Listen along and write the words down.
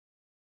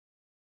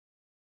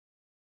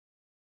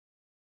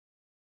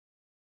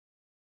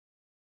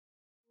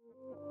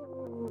Welcome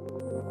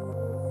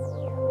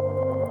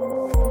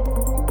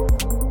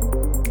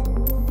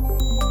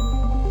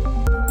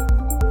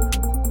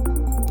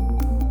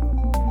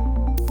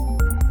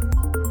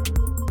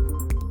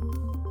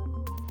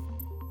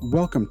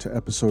to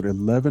episode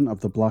 11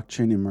 of the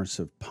Blockchain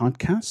Immersive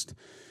Podcast.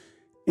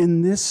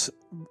 In this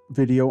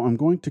video, I'm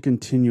going to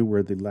continue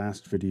where the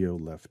last video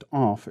left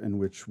off, in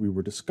which we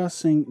were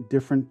discussing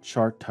different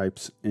chart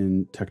types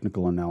in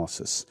technical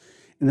analysis.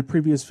 In the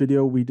previous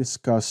video, we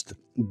discussed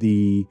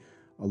the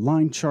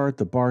line chart,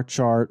 the bar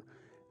chart,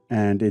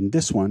 and in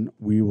this one,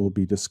 we will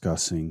be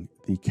discussing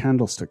the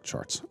candlestick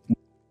charts.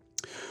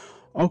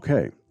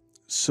 Okay,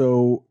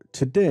 so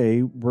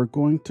today we're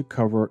going to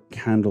cover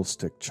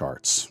candlestick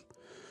charts.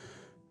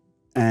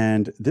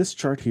 And this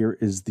chart here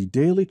is the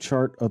daily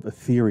chart of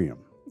Ethereum,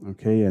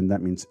 okay? And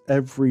that means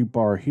every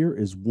bar here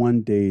is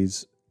 1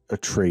 day's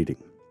trading.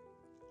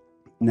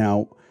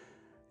 Now,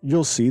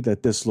 you'll see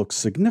that this looks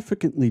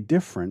significantly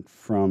different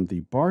from the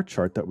bar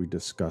chart that we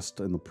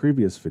discussed in the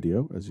previous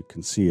video. As you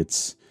can see,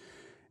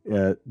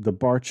 the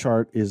bar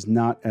chart is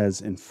not as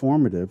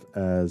informative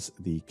as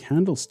the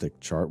candlestick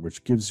chart,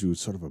 which gives you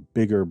sort of a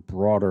bigger,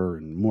 broader,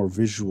 and more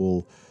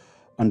visual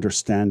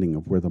understanding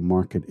of where the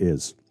market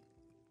is.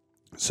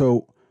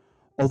 So,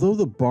 although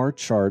the bar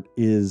chart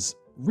is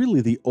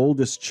really the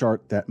oldest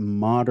chart that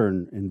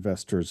modern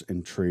investors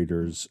and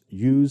traders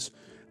use,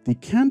 the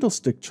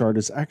candlestick chart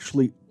is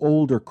actually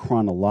older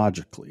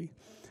chronologically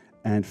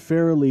and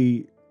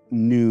fairly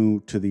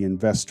new to the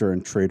investor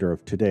and trader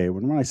of today.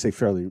 When I say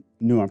fairly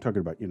new, I'm talking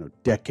about,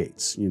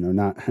 decades,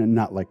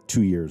 not like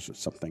 2 years or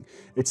something.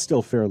 It's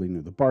still fairly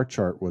new. The bar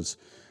chart was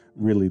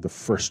really the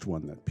first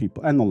one that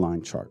people, and the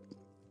line chart.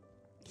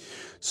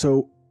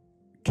 So,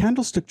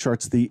 candlestick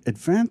charts, the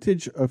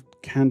advantage of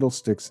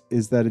candlesticks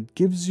is that it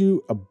gives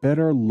you a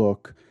better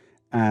look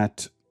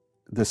at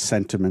the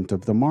sentiment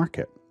of the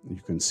market.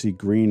 You can see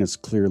green is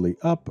clearly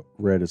up,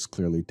 red is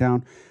clearly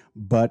down,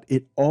 but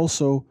it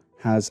also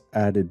has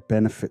added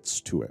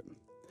benefits to it.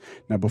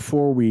 Now,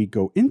 before we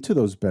go into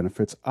those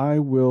benefits, I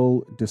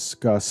will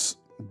discuss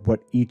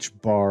what each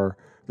bar,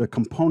 the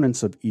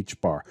components of each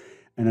bar.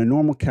 In a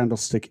normal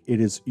candlestick,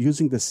 it is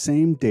using the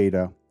same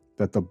data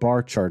that the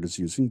bar chart is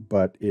using,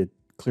 but it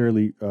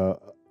clearly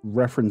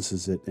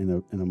references it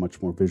in a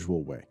much more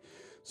visual way.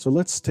 So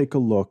let's take a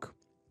look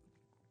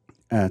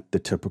at the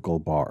typical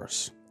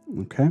bars,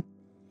 okay?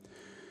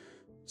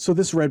 So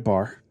this red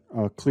bar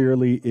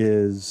clearly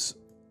is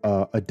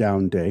a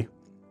down day.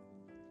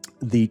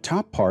 The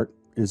top part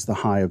is the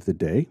high of the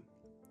day.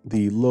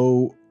 The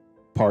low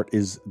part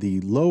is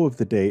the low of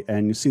the day,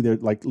 and you see they're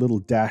like little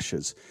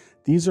dashes.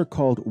 These are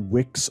called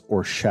wicks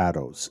or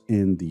shadows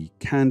in the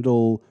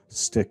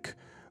candlestick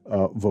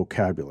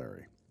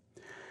vocabulary.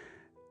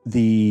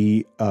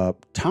 The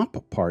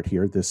top part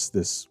here,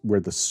 this where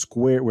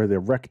the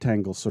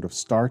rectangle sort of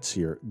starts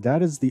here,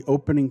 that is the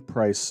opening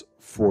price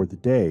for the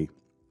day.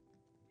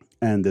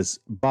 And this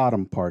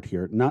bottom part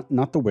here,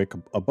 not the wick,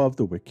 above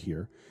the wick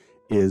here,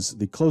 is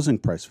the closing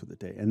price for the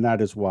day. And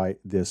that is why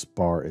this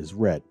bar is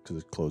red, because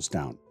it closed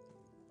down.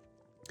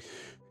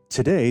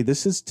 Today,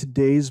 this is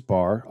today's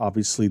bar.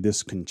 Obviously,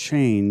 this can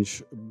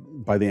change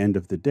by the end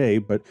of the day,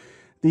 but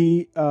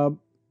it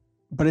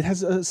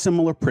has a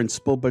similar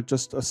principle, but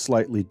just a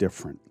slightly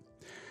different.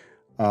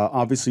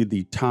 Obviously,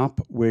 the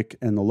top wick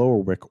and the lower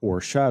wick or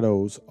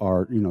shadows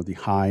are, the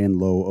high and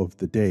low of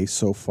the day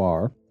so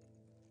far.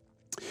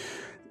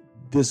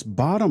 This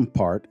bottom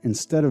part,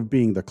 instead of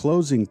being the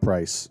closing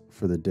price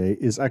for the day,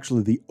 is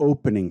actually the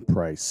opening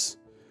price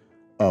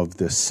of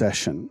this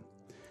session.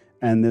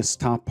 And this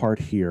top part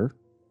here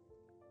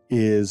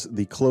is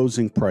the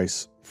closing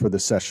price for the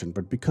session.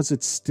 But because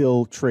it's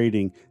still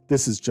trading,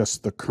 this is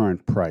just the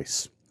current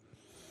price.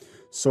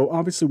 So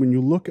obviously, when you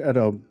look at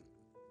a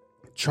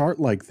chart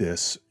like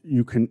this,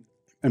 you can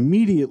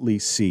immediately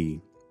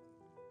see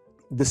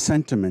the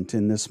sentiment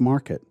in this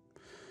market.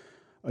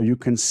 You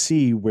can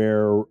see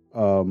where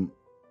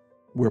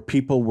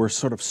people were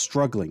sort of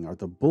struggling. Are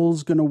the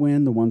bulls going to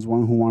win, the ones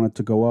who wanted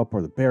to go up,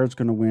 or the bears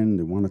going to win,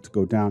 they wanted to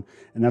go down?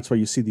 And that's why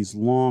you see these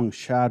long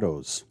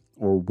shadows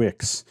or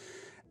wicks.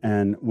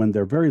 And when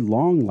they're very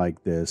long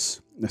like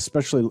this,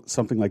 especially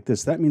something like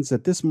this, that means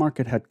that this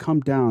market had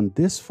come down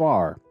this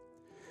far,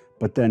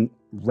 but then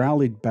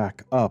rallied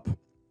back up,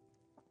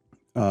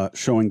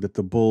 showing that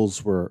the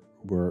bulls were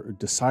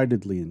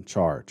decidedly in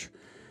charge.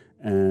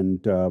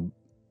 And, and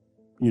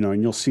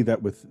you'll see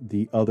that with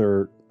the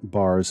other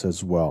bars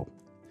as well.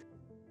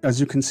 As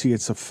you can see,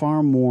 it's a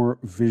far more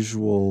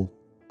visual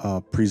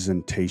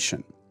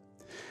presentation.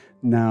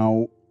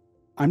 Now,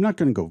 I'm not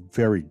going to go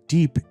very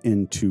deep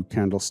into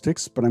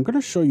candlesticks, but I'm going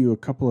to show you a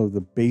couple of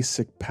the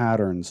basic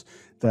patterns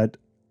that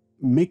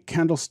make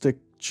candlestick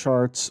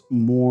charts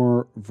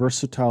more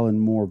versatile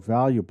and more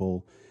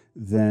valuable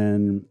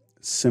than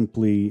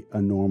simply a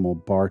normal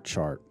bar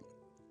chart.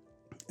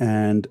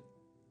 And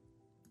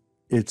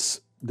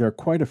there are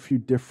quite a few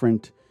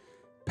different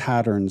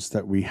patterns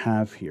that we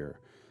have here.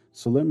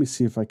 So let me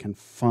see if I can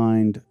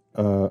find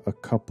a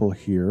couple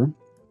here.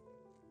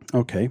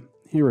 Okay,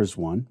 here is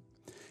one.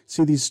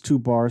 See these two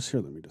bars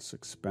here? Let me just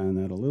expand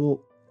that a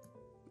little.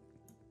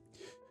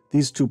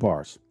 These two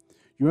bars.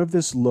 You have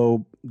this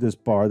low, this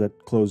bar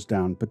that closed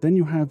down, but then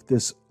you have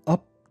this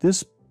up,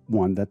 this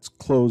one that's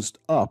closed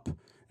up,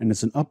 and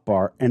it's an up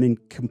bar, and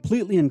it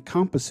completely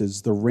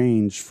encompasses the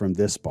range from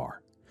this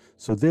bar.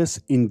 So this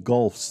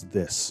engulfs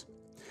this.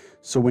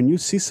 So when you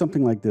see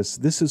something like this,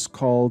 this is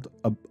called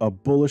a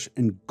bullish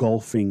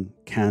engulfing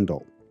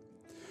candle.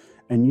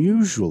 And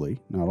usually,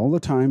 not all the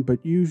time,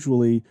 but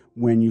usually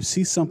when you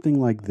see something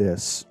like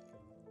this,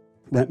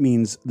 that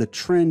means the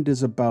trend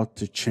is about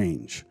to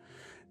change.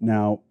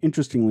 Now,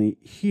 interestingly,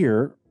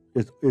 here,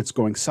 it's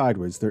going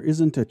sideways. There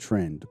isn't a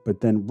trend.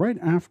 But then right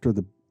after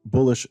the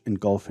bullish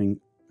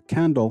engulfing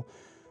candle,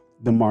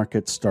 the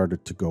market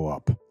started to go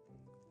up.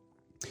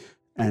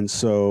 And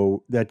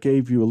so that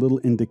gave you a little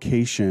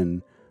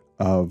indication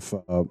of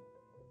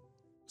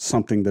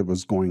something that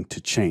was going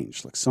to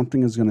change, like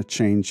something is going to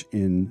change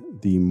in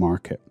the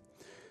market.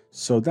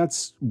 So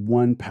that's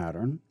one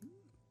pattern.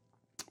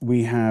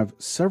 We have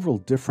several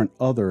different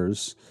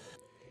others.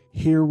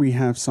 Here we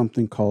have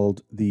something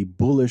called the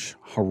bullish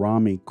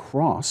Harami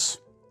cross,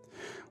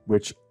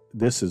 which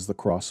this is the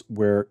cross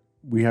where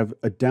we have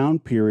a down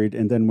period.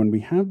 And then when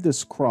we have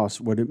this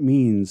cross, what it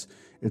means,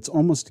 it's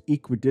almost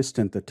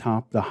equidistant, the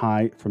top, the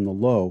high from the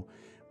low.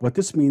 What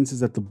this means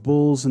is that the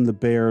bulls and the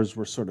bears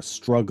were sort of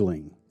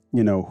struggling.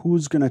 You know,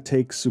 who's going to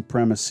take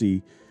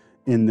supremacy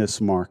in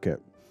this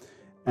market?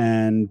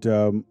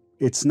 And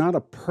it's not a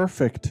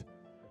perfect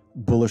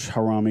bullish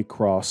Harami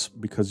cross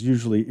because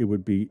usually it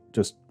would be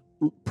just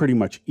pretty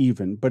much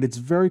even, but it's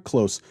very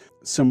close,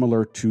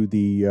 similar to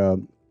the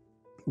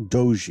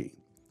doji,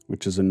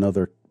 which is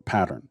another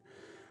pattern.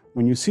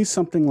 When you see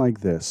something like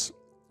this,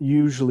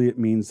 usually it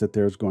means that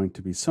there's going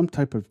to be some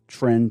type of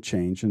trend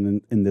change,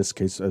 and in this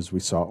case, as we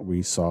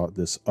saw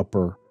this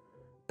upper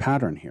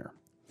pattern here.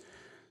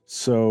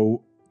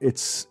 So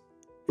it's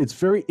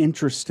very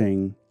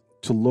interesting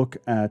to look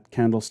at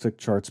candlestick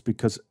charts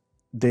because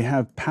they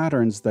have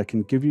patterns that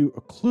can give you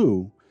a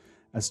clue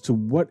as to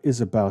what is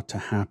about to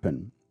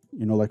happen.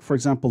 You know, like for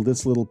example,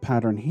 this little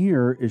pattern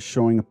here is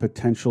showing a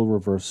potential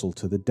reversal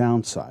to the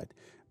downside.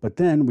 But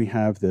then we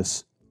have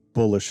this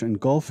bullish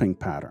engulfing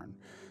pattern.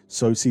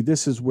 So you see,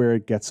 this is where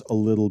it gets a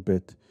little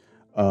bit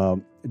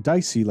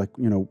dicey, like,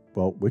 you know,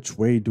 well, which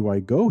way do I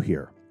go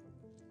here?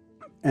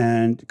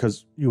 And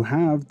because you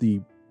have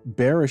the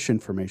bearish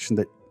information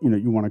that, you know,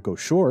 you want to go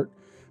short,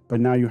 but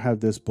now you have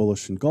this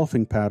bullish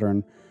engulfing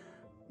pattern,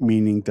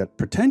 meaning that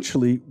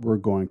potentially we're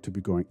going to be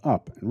going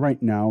up. And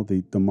right now,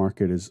 the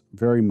market is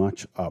very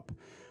much up.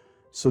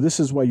 So this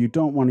is why you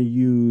don't want to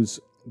use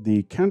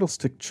the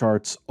candlestick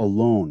charts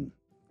alone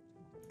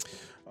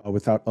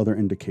without other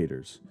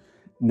indicators.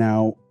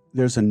 Now,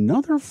 there's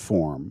another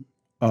form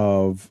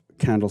of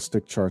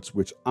candlestick charts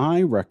which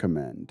I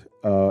recommend,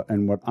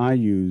 and what I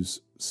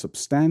use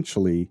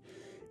substantially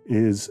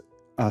is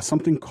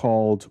something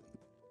called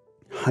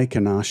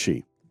Heikin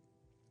Ashi.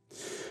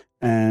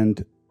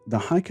 And the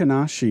Heikin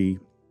Ashi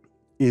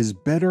is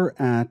better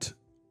at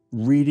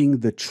reading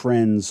the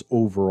trends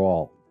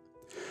overall.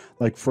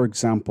 Like, for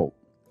example,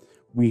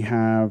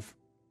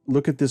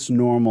 look at this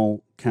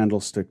normal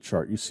candlestick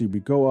chart. You see, we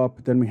go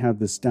up, then we have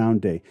this down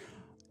day.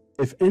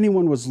 If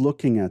anyone was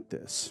looking at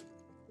this,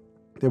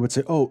 they would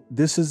say, oh,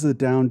 this is the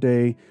down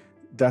day.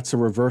 That's a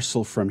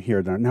reversal from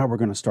here. Now we're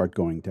going to start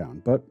going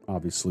down. But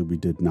obviously we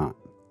did not.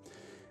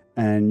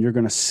 And you're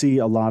going to see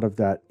a lot of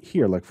that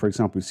here. Like, for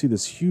example, you see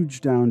this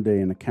huge down day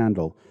in a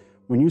candle.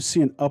 When you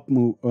see an up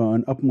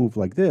move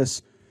like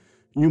this,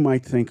 you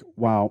might think,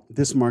 wow,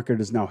 this market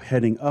is now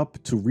heading up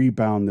to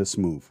rebound this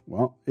move.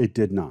 Well, it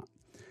did not.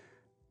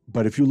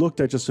 But if you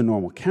looked at just a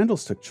normal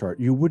candlestick chart,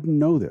 you wouldn't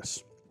know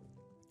this.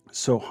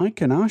 So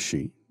Heikin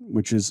Ashi,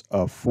 which is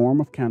a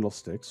form of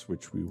candlesticks,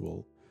 which we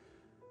will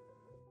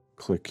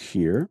click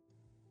here,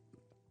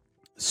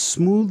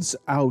 smooths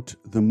out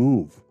the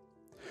move.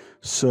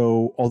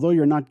 So although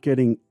you're not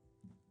getting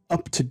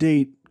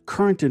up-to-date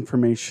current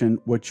information,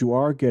 what you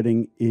are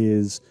getting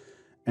is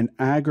an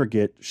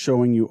aggregate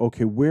showing you,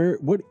 okay,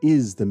 what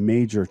is the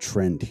major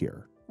trend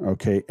here?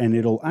 Okay, and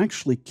it'll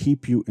actually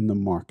keep you in the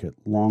market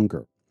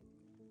longer.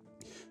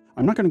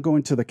 I'm not going to go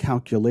into the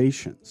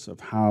calculations of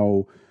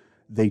how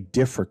they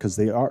differ because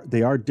they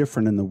are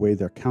different in the way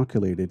they're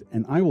calculated,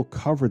 and I will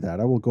cover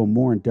that. I will go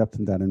more in depth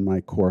in that in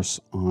my course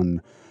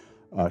on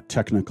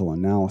technical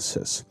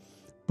analysis.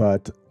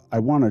 But I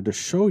wanted to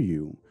show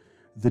you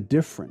the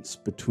difference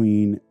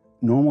between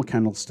normal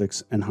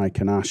candlesticks and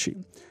Heikin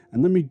Ashi.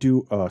 And let me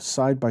do a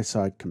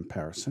side-by-side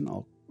comparison.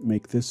 I'll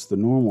make this the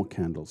normal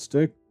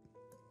candlestick.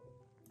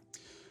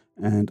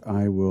 And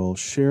I will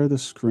share the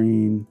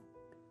screen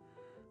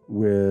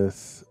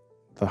with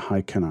the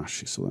Heikin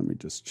Ashi. So let me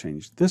just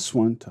change this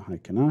one to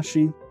Heikin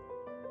Ashi.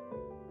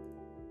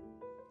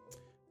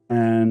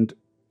 And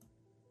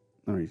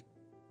let me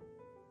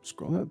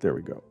scroll out. There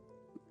we go.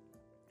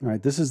 All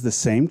right, this is the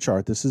same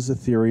chart. This is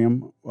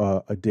Ethereum,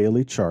 a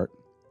daily chart.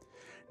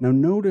 Now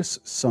notice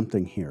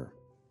something here.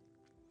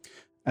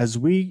 As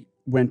we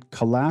went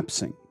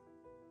collapsing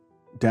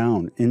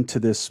down into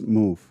this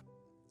move,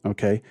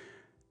 Okay.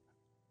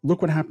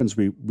 Look what happens.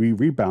 We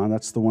rebound.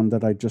 That's the one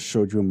that I just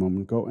showed you a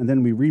moment ago. And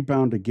then we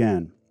rebound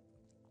again.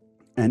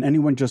 And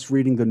anyone just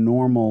reading the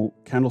normal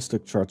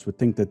candlestick charts would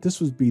think that this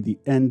would be the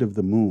end of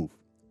the move.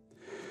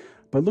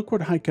 But look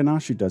what Heikin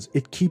Ashi does.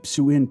 It keeps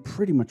you in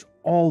pretty much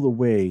all the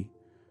way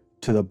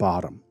to the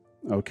bottom.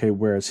 Okay,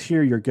 whereas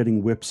here you're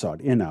getting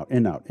whipsawed, in, out,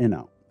 in, out, in,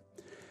 out.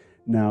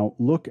 Now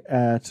look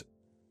at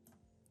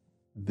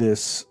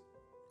this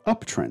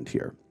uptrend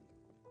here.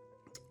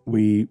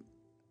 We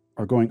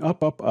are going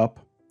up, up, up.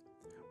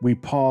 We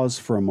pause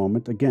for a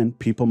moment. Again,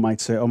 people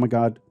might say, oh my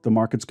God, the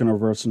market's going to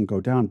reverse and go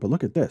down. But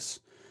look at this.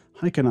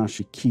 Heikin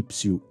Ashi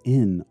keeps you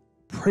in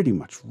pretty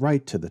much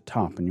right to the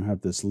top, and you have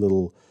this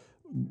little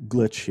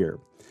glitch here.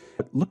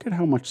 But look at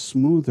how much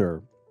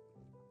smoother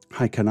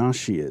Heikin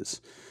Ashi is.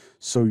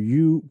 So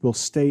you will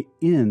stay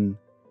in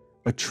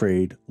a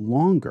trade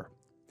longer.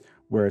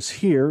 Whereas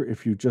here,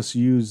 if you just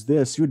use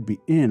this, you would be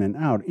in and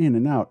out,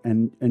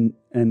 and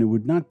it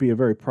would not be a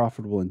very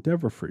profitable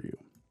endeavor for you.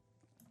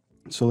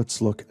 So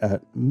let's look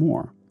at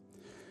more.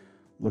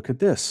 Look at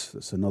this.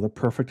 This is another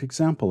perfect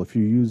example. If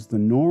you use the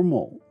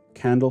normal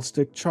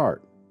candlestick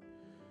chart,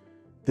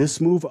 this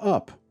move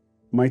up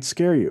might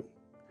scare you.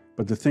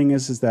 But the thing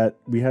is that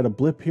we had a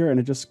blip here and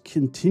it just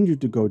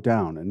continued to go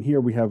down. And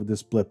here we have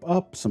this blip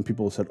up. Some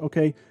people said,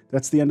 okay,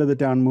 that's the end of the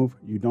down move.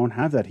 You don't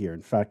have that here.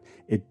 In fact,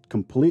 it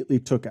completely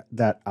took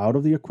that out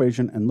of the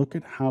equation. And look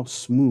at how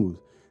smooth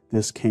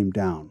this came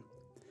down.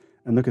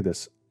 And look at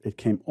this. It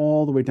came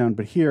all the way down.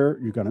 But here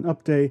you got an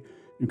up day.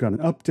 You got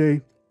an up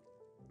day.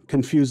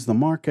 Confused the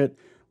market.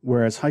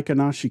 Whereas Heikin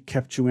Ashi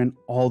kept you in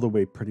all the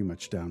way pretty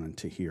much down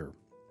into here.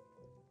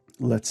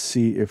 Let's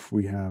see if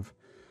we have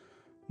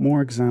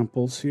more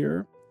examples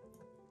here.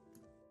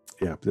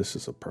 Yeah, this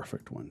is a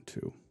perfect one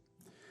too.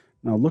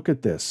 Now look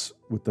at this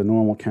with the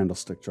normal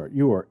candlestick chart.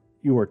 You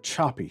are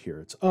choppy here.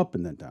 It's up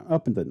and then down,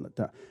 up and then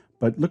down.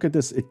 But look at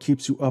this. It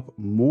keeps you up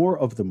more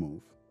of the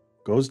move.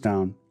 Goes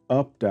down,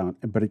 up, down,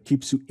 but it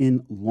keeps you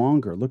in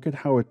longer. Look at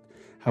how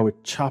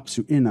it chops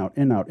you in, out,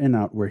 in, out, in,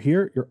 out. Where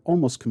here, you're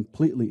almost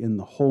completely in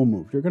the whole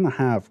move. You're going to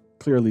have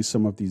clearly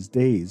some of these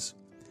days,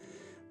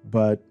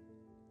 but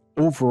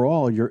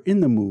overall, you're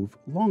in the move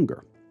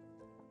longer.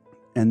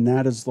 And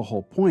that is the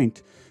whole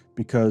point,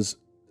 because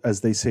as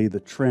they say, the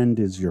trend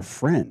is your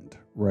friend,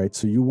 right?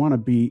 So you want to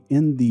be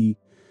in the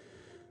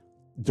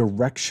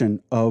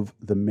direction of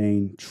the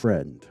main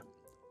trend.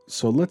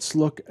 So let's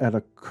look at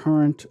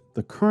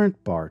the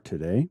current bar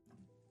today.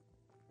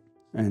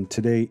 And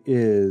today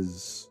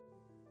is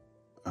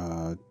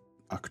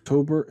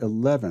October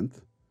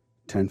 11th,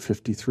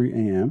 10:53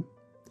 a.m.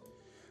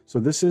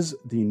 So this is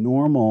the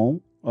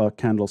normal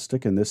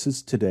candlestick, and this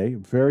is today,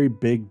 very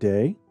big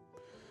day.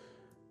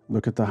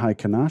 Look at the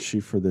Heikin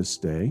Ashi for this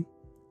day.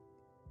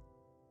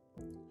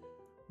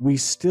 We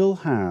still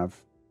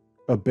have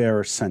a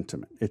bearish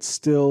sentiment. It's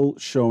still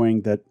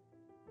showing that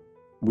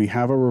we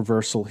have a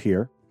reversal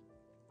here.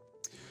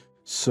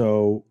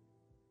 So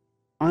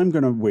I'm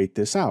going to wait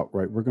this out,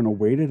 right? We're going to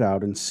wait it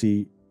out and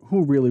see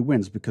who really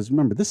wins, because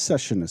remember, this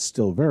session is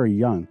still very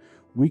young.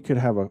 We could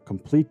have a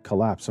complete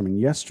collapse. I mean,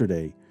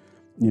 yesterday,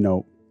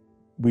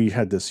 we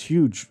had this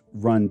huge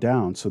run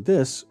down. So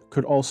this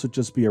could also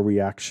just be a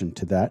reaction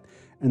to that,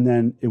 and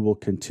then it will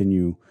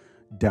continue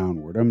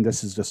downward. I mean,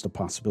 this is just a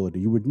possibility.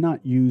 You would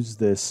not use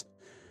this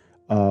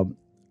in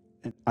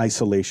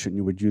isolation.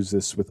 You would use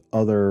this with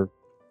other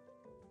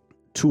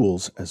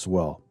tools as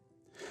well.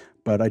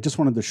 But I just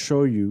wanted to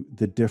show you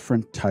the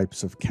different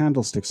types of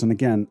candlesticks. And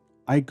again,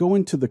 I go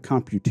into the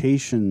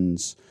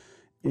computations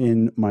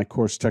in my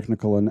course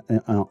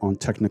on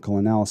technical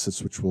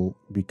analysis, which will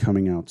be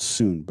coming out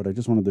soon. But I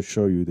just wanted to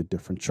show you the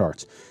different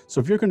charts.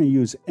 So if you're going to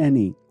use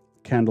any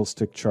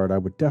candlestick chart, I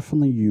would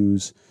definitely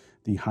use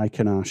the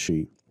Heikin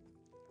Ashi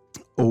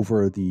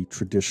over the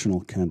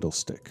traditional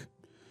candlestick.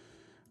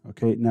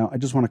 Okay, now I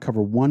just want to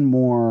cover one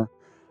more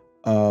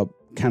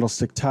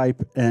candlestick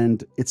type,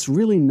 and it's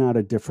really not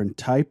a different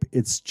type.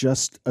 It's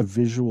just a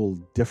visual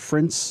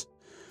difference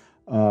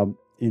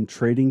in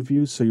trading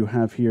views. So you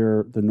have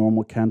here the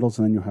normal candles,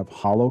 and then you have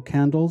hollow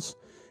candles.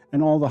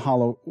 And all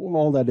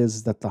that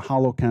is that the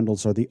hollow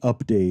candles are the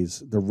up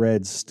days. The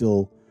reds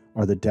still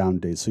are the down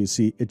days. So you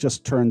see, it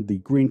just turned the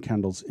green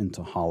candles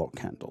into hollow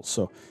candles.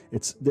 So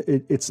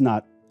it's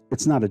not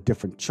a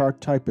different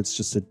chart type. It's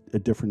just a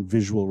different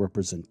visual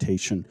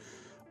representation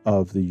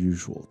of the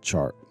usual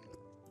chart,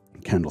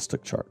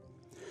 candlestick chart.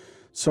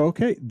 So,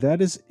 okay,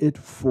 that is it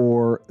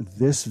for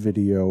this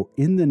video.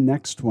 In the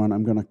next one,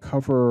 I'm going to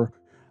cover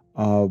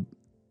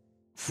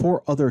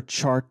 4 other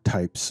chart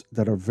types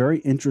that are very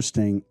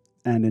interesting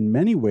and in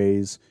many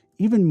ways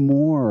even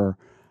more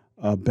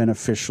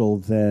beneficial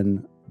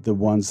than the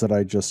ones that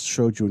I just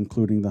showed you,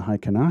 including the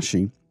Heikin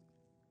Ashi,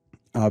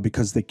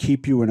 because they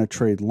keep you in a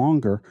trade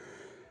longer,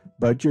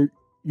 but you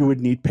would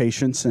need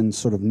patience and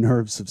sort of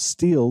nerves of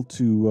steel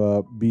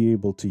to be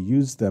able to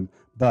use them.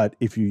 But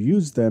if you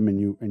use them and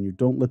you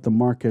don't let the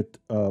market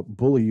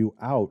bully you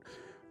out,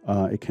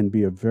 it can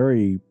be a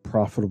very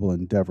profitable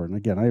endeavor. And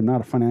again, I am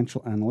not a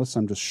financial analyst.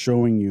 I'm just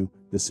showing you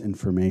this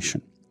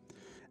information.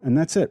 And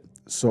that's it.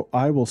 So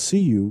I will see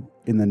you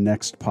in the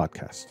next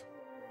podcast.